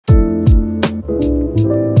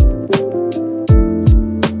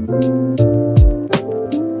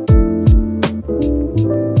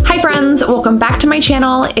my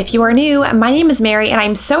channel. If you are new, my name is Mary and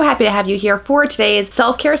I'm so happy to have you here for today's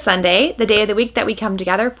Self-Care Sunday, the day of the week that we come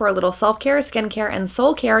together for a little self-care, skincare, and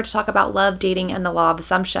soul care to talk about love, dating, and the law of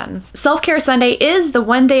assumption. Self-Care Sunday is the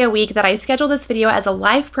one day a week that I schedule this video as a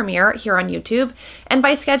live premiere here on YouTube, and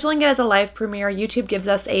by scheduling it as a live premiere, YouTube gives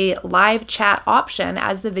us a live chat option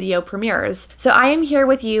as the video premieres. So I am here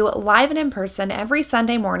with you live and in person every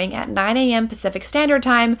Sunday morning at 9 a.m. Pacific Standard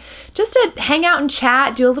Time just to hang out and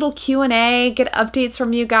chat, do a little Q&A, get updates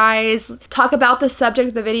from you guys, talk about the subject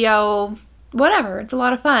of the video, whatever. It's a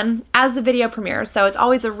lot of fun as the video premieres. So it's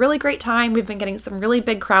always a really great time. We've been getting some really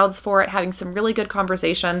big crowds for it, having some really good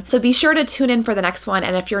conversation. So be sure to tune in for the next one.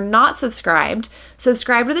 And if you're not subscribed,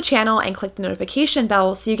 subscribe to the channel and click the notification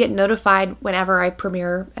bell so you get notified whenever I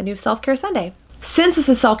premiere a new Self-Care Sunday. Since this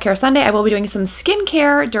is Self-Care Sunday, I will be doing some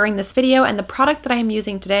skincare during this video, and the product that I am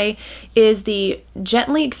using today is the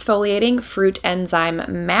Gently Exfoliating Fruit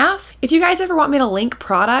Enzyme Mask. If you guys ever want me to link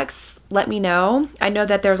products, let me know. I know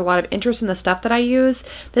that there's a lot of interest in the stuff that I use.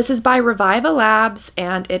 This is by Reviva Labs,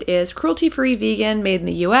 and it is cruelty-free, vegan, made in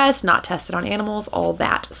the US, not tested on animals, all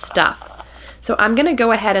that stuff. So I'm gonna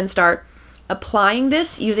go ahead and start applying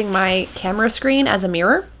this using my camera screen as a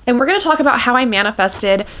mirror. And we're going to talk about how I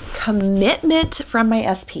manifested commitment from my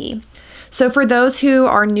SP. So for those who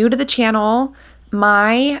are new to the channel,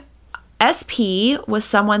 my SP was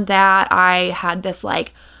someone that I had this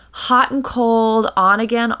like hot and cold, on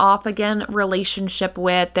again, off again relationship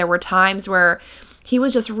with. There were times where he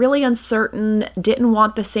was just really uncertain, didn't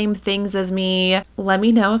want the same things as me. Let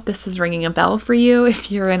me know if this is ringing a bell for you,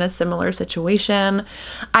 if you're in a similar situation.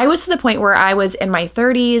 I was to the point where I was in my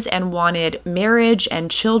 30s and wanted marriage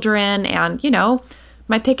and children and, you know,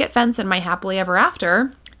 my picket fence and my happily ever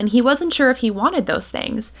after. And he wasn't sure if he wanted those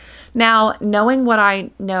things. Now, knowing what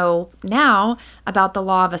I know now about the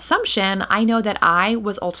law of assumption, I know that I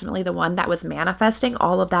was ultimately the one that was manifesting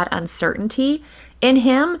all of that uncertainty in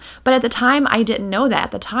him. But at the time, I didn't know that.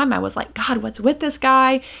 At the time, I was like, God, what's with this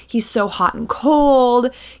guy? He's so hot and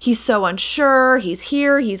cold. He's so unsure. He's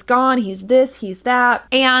here, he's gone, he's this, he's that.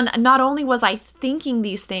 And not only was I thinking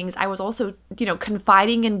these things, I was also, you know,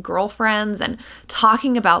 confiding in girlfriends and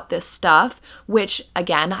talking about this stuff, which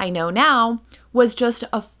again, I know now was just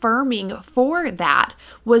affirming for that,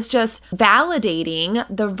 was just validating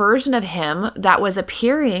the version of him that was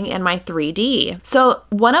appearing in my 3D. So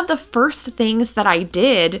one of the first things that I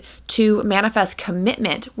did to manifest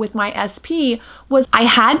commitment with my SP was I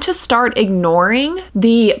had to start ignoring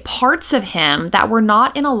the parts of him that were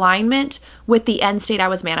not in alignment with the end state I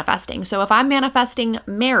was manifesting. So if I'm manifesting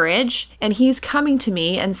marriage and he's coming to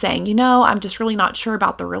me and saying, you know, I'm just really not sure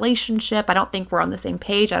about the relationship. I don't think we're on the same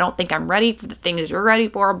page. I don't think I'm ready for the things you're ready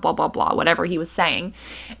for, blah, blah, blah, whatever he was saying.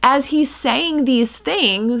 As he's saying these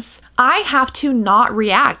things, I have to not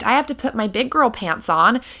react. I have to put my big girl pants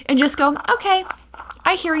on and just go, okay,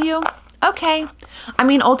 I hear you. Okay. I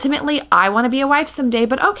mean, ultimately, I want to be a wife someday,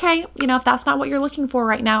 but okay, you know, if that's not what you're looking for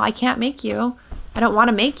right now, I can't make you. I don't want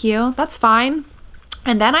to make you. That's fine.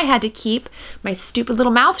 And then I had to keep my stupid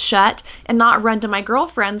little mouth shut and not run to my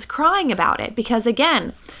girlfriends crying about it. Because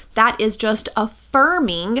again, that is just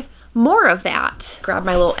affirming more of that. Grab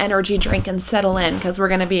my little energy drink and settle in because we're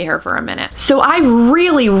going to be here for a minute. So I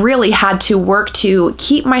really had to work to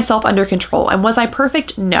keep myself under control. And was I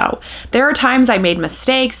perfect? No. There are times I made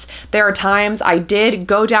mistakes. There are times I did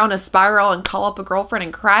go down a spiral and call up a girlfriend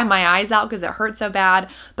and cry my eyes out because it hurt so bad.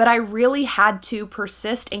 But I really had to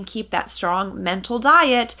persist and keep that strong mental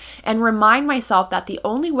diet and remind myself that the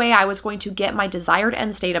only way I was going to get my desired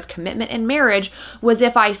end state of commitment in marriage was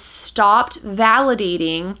if I stopped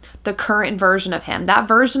validating the current version of him, that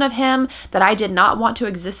version of him that I did not want to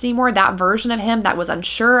exist anymore, that version of him that was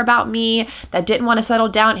unsure about me, that didn't want to settle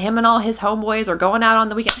down, him and all his homeboys or going out on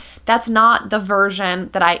the weekend. That's not the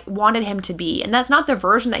version that I wanted him to be. And that's not the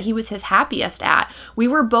version that he was his happiest at. We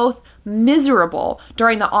were both miserable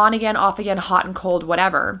during the on again, off again, hot and cold,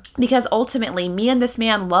 whatever. Because ultimately, me and this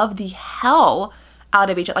man love the hell out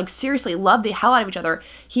of each other. Like seriously, love the hell out of each other.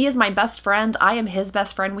 He is my best friend. I am his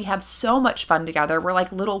best friend. We have so much fun together. We're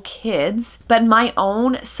like little kids. But my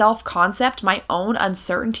own self-concept, my own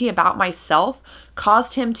uncertainty about myself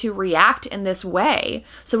caused him to react in this way.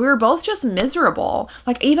 So we were both just miserable.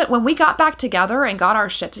 Like even when we got back together and got our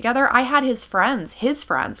shit together, I had his friends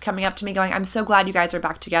coming up to me going, I'm so glad you guys are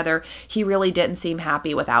back together. He really didn't seem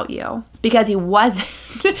happy without you. Because he wasn't.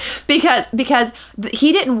 because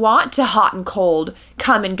he didn't want to hot and cold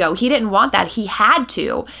come and go. He didn't want that. He had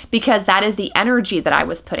to, because that is the energy that I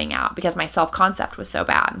was putting out, because my self-concept was so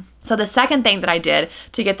bad. So the second thing that I did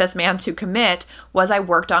to get this man to commit was I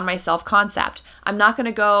worked on my self-concept. I'm not going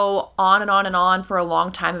to go on and on and on for a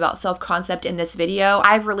long time about self-concept in this video.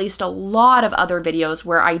 I've released a lot of other videos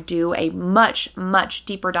where I do a much, much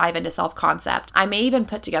deeper dive into self-concept. I may even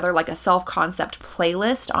put together like a self-concept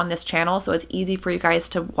playlist on this channel, so it's easy for you guys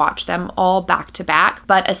to watch them all back to back.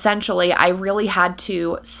 But essentially, I really had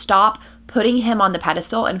to stop putting him on the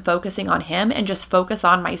pedestal and focusing on him and just focus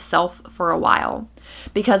on myself for a while.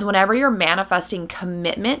 Because whenever you're manifesting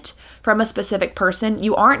commitment from a specific person,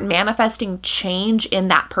 you aren't manifesting change in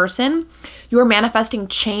that person. You're manifesting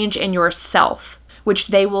change in yourself, which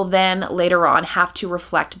they will then later on have to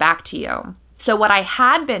reflect back to you. So what I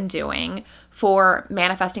had been doing for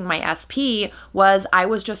manifesting my SP was I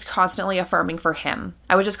was just constantly affirming for him.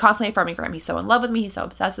 I was just constantly affirming for him. He's so in love with me. He's so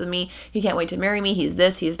obsessed with me. He can't wait to marry me. He's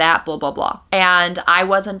this, he's that, blah, blah, blah. And I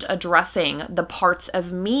wasn't addressing the parts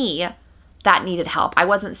of me that needed help. I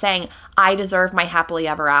wasn't saying, I deserve my happily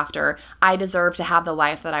ever after. I deserve to have the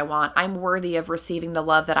life that I want. I'm worthy of receiving the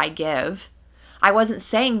love that I give. I wasn't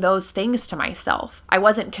saying those things to myself. I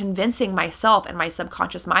wasn't convincing myself and my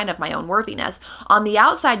subconscious mind of my own worthiness. On the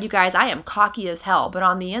outside, you guys, I am cocky as hell. But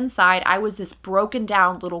on the inside, I was this broken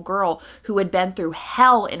down little girl who had been through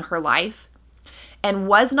hell in her life and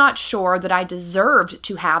was not sure that I deserved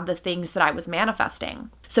to have the things that I was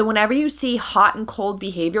manifesting. So whenever you see hot and cold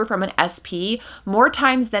behavior from an SP, more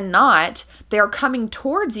times than not, they're coming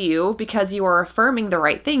towards you because you are affirming the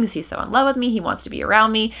right things. He's so in love with me. He wants to be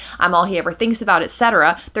around me. I'm all he ever thinks about,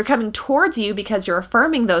 etc. They're coming towards you because you're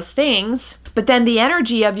affirming those things. But then the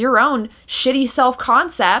energy of your own shitty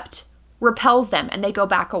self-concept repels them and they go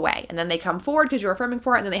back away. And then they come forward because you're affirming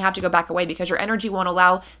for it, and then they have to go back away because your energy won't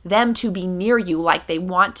allow them to be near you like they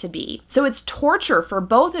want to be. So it's torture for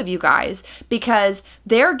both of you guys because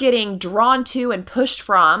they're getting drawn to and pushed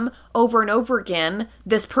from over and over again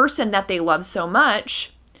this person that they love so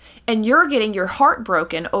much, and you're getting your heart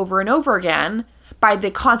broken over and over again by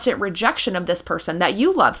the constant rejection of this person that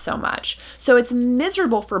you love so much. So it's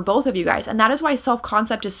miserable for both of you guys. And that is why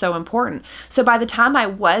self-concept is so important. So by the time I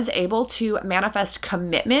was able to manifest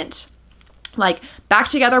commitment, like back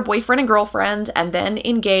together, boyfriend and girlfriend, and then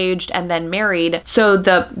engaged, and then married. So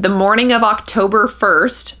the morning of October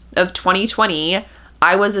 1st of 2020,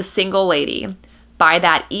 I was a single lady. By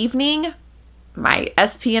that evening, my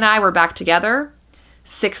SP and I were back together.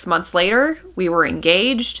 6 months later, we were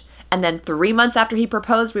engaged. And then 3 months after he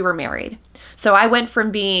proposed, we were married. So I went from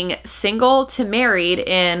being single to married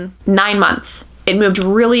in 9 months. It moved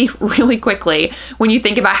really, really quickly when you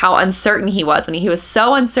think about how uncertain he was. When he was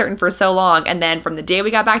so uncertain for so long. And then from the day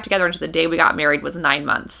we got back together until the day we got married was 9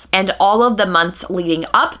 months. And all of the months leading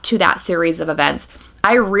up to that series of events,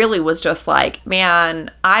 I really was just like,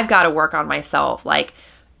 man, I've got to work on myself. Like,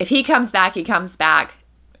 if he comes back, he comes back.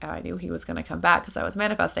 I knew he was going to come back because I was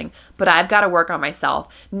manifesting, but I've got to work on myself.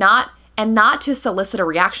 Not to solicit a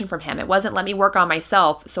reaction from him. It wasn't let me work on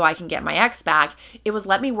myself so I can get my ex back. It was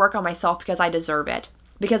let me work on myself because I deserve it.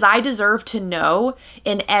 Because I deserve to know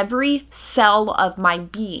in every cell of my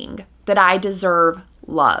being that I deserve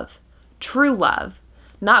love. True love.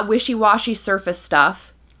 Not wishy-washy surface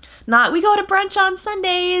stuff. Not we go to brunch on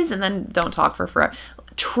Sundays and then don't talk for forever.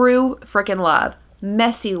 True freaking love.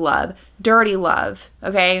 Messy love, dirty love,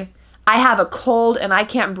 okay? I have a cold and I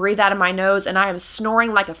can't breathe out of my nose and I am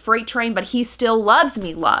snoring like a freight train, but he still loves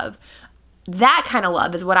me love. That kind of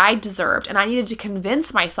love is what I deserved, and I needed to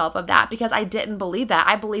convince myself of that because I didn't believe that.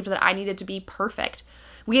 I believed that I needed to be perfect.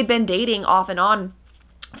 We had been dating off and on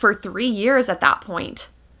for 3 years at that point,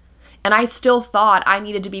 and I still thought I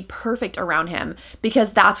needed to be perfect around him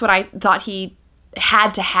because that's what I thought he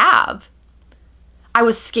had to have. I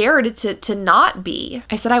was scared to not be.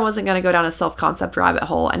 I said I wasn't going to go down a self-concept rabbit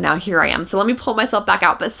hole, and now here I am. So let me pull myself back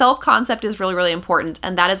out. But self-concept is really, really important,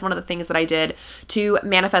 and that is one of the things that I did to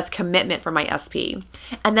manifest commitment from my SP.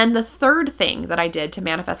 And then the third thing that I did to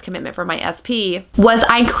manifest commitment from my SP was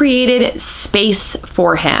I created space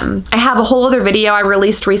for him. I have a whole other video I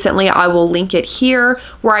released recently. I will link it here,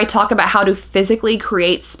 where I talk about how to physically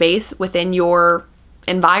create space within your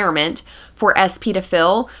environment for SP to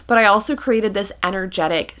fill, but I also created this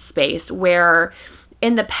energetic space where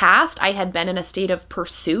in the past I had been in a state of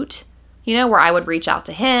pursuit, you know, where I would reach out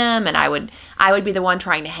to him and I would be the one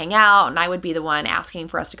trying to hang out, and I would be the one asking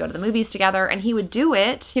for us to go to the movies together, and he would do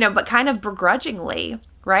it, you know, but kind of begrudgingly,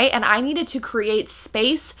 right? And I needed to create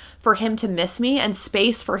space for him to miss me and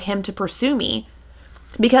space for him to pursue me.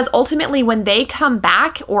 Because ultimately when they come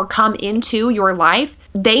back or come into your life,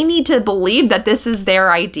 they need to believe that this is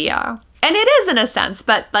their idea. And it is in a sense,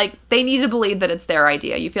 but like they need to believe that it's their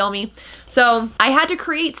idea. You feel me? So I had to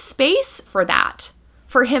create space for that,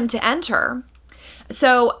 for him to enter.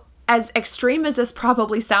 So as extreme as this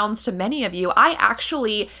probably sounds to many of you, I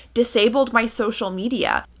actually disabled my social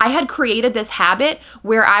media. I had created this habit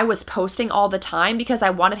where I was posting all the time because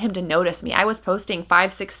I wanted him to notice me. I was posting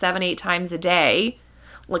 5, 6, 7, 8 times a day,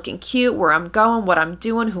 looking cute, where I'm going, what I'm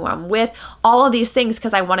doing, who I'm with, all of these things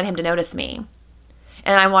because I wanted him to notice me.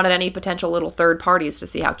 And I wanted any potential little third parties to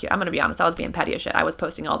see how cute. I'm going to be honest, I was being petty as shit. I was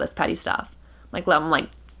posting all this petty stuff.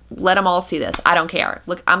 Let them all see this. I don't care.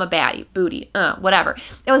 Look, I'm a baddie, booty, whatever.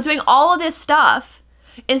 I was doing all of this stuff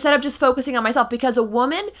instead of just focusing on myself, because a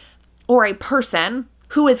woman or a person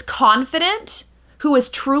who is confident, who is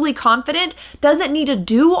truly confident, doesn't need to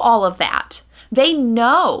do all of that. They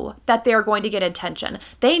know that they're going to get attention.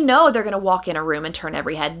 They know they're going to walk in a room and turn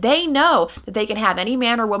every head. They know that they can have any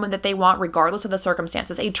man or woman that they want regardless of the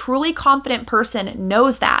circumstances. A truly confident person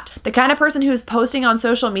knows that. The kind of person who's posting on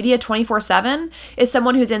social media 24/7 is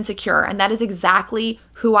someone who's insecure, and that is exactly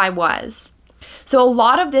who I was. So a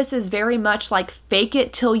lot of this is very much like fake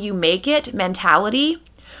it till you make it mentality,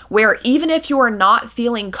 where even if you are not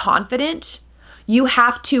feeling confident, you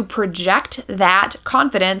have to project that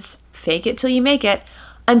confidence, fake it till you make it,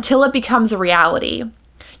 until it becomes a reality.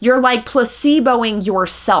 You're like placeboing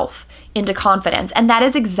yourself into confidence. And that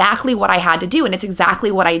is exactly what I had to do. And it's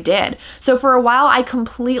exactly what I did. So for a while, I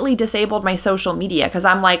completely disabled my social media because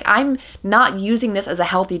I'm like, I'm not using this as a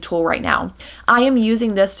healthy tool right now. I am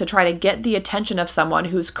using this to try to get the attention of someone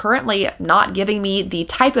who's currently not giving me the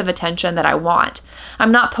type of attention that I want.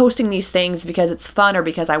 I'm not posting these things because it's fun or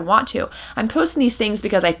because I want to. I'm posting these things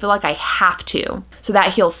because I feel like I have to, so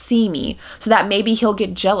that he'll see me, so that maybe he'll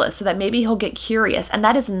get jealous, so that maybe he'll get curious. And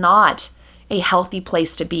that is not a healthy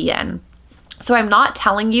place to be in. So I'm not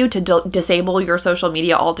telling you to disable your social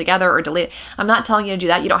media altogether or delete it. I'm not telling you to do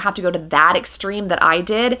that. You don't have to go to that extreme that I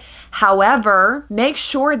did. However, make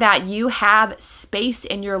sure that you have space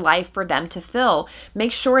in your life for them to fill.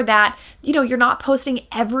 Make sure that, you're not posting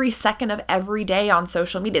every second of every day on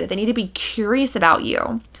social media, that they need to be curious about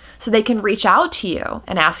you, so they can reach out to you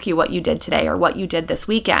and ask you what you did today or what you did this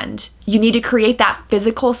weekend. You need to create that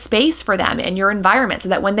physical space for them in your environment so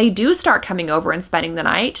that when they do start coming over and spending the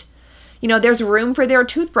night, there's room for their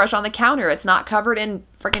toothbrush on the counter. It's not covered in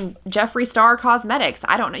freaking Jeffree Star cosmetics.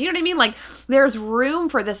 I don't know. You know what I mean? Like, there's room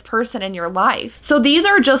for this person in your life. So these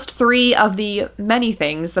are just 3 of the many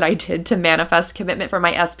things that I did to manifest commitment for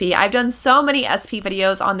my SP. I've done so many SP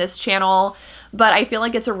videos on this channel, but I feel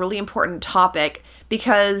like it's a really important topic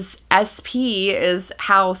because SP is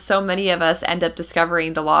how so many of us end up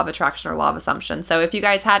discovering the law of attraction or law of assumption. So if you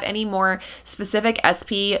guys have any more specific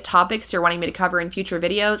SP topics you're wanting me to cover in future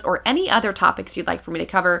videos, or any other topics you'd like for me to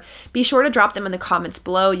cover, be sure to drop them in the comments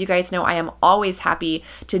below. You guys know I am always happy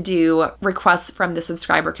to do requests from the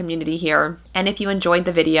subscriber community here. And if you enjoyed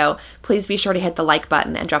the video, please be sure to hit the like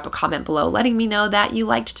button and drop a comment below letting me know that you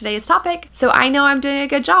liked today's topic, so I know I'm doing a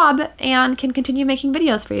good job and can continue making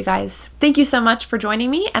videos for you guys. Thank you so much for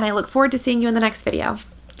joining me, and I look forward to seeing you in the next video.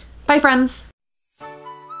 Bye, friends.